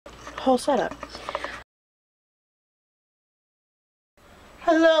whole setup.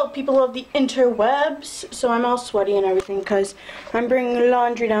 Hello, people of the interwebs. So I'm all sweaty and everything because I'm bringing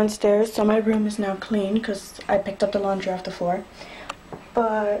laundry downstairs. So my room is now clean because I picked up the laundry off the floor.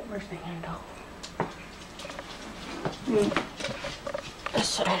 But where's the handle? This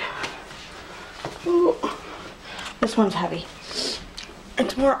side. Ooh. This one's heavy.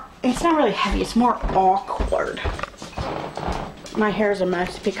 It's not really heavy, it's more awkward. My hair is a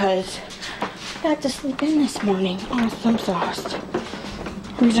mess because I had to sleep in this morning on some sauce.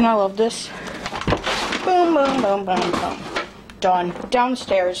 The reason I love this. Boom, boom, boom, boom, boom. Done.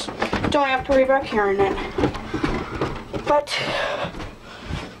 Downstairs. Don't have to worry about carrying it. But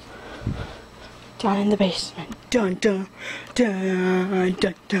down in the basement. Dun dun dun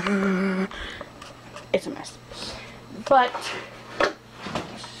dun dun. It's a mess. But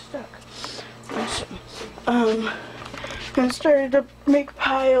stuck. And started to make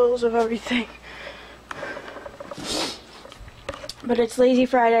piles of everything. But it's Lazy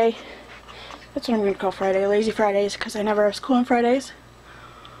Friday. That's what I'm going to call Friday. Lazy Fridays, because I never have school on Fridays.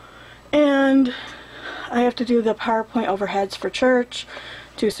 And I have to do the PowerPoint overheads for church,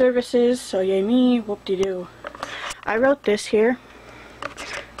 2 services, so yay me, whoop-de-doo. I wrote this here.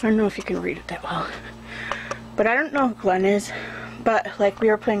 I don't know if you can read it that well. But I don't know who Glenn is. But, like, we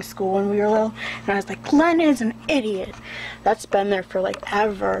were playing school when we were little, and I was like, Glenn is an idiot. That's been there for, like,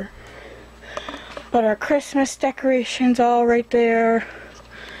 ever. But our Christmas decorations all right there.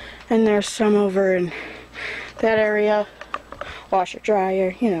 And there's some over in that area. Washer,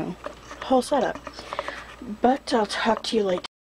 dryer, you know, whole setup. But I'll talk to you later.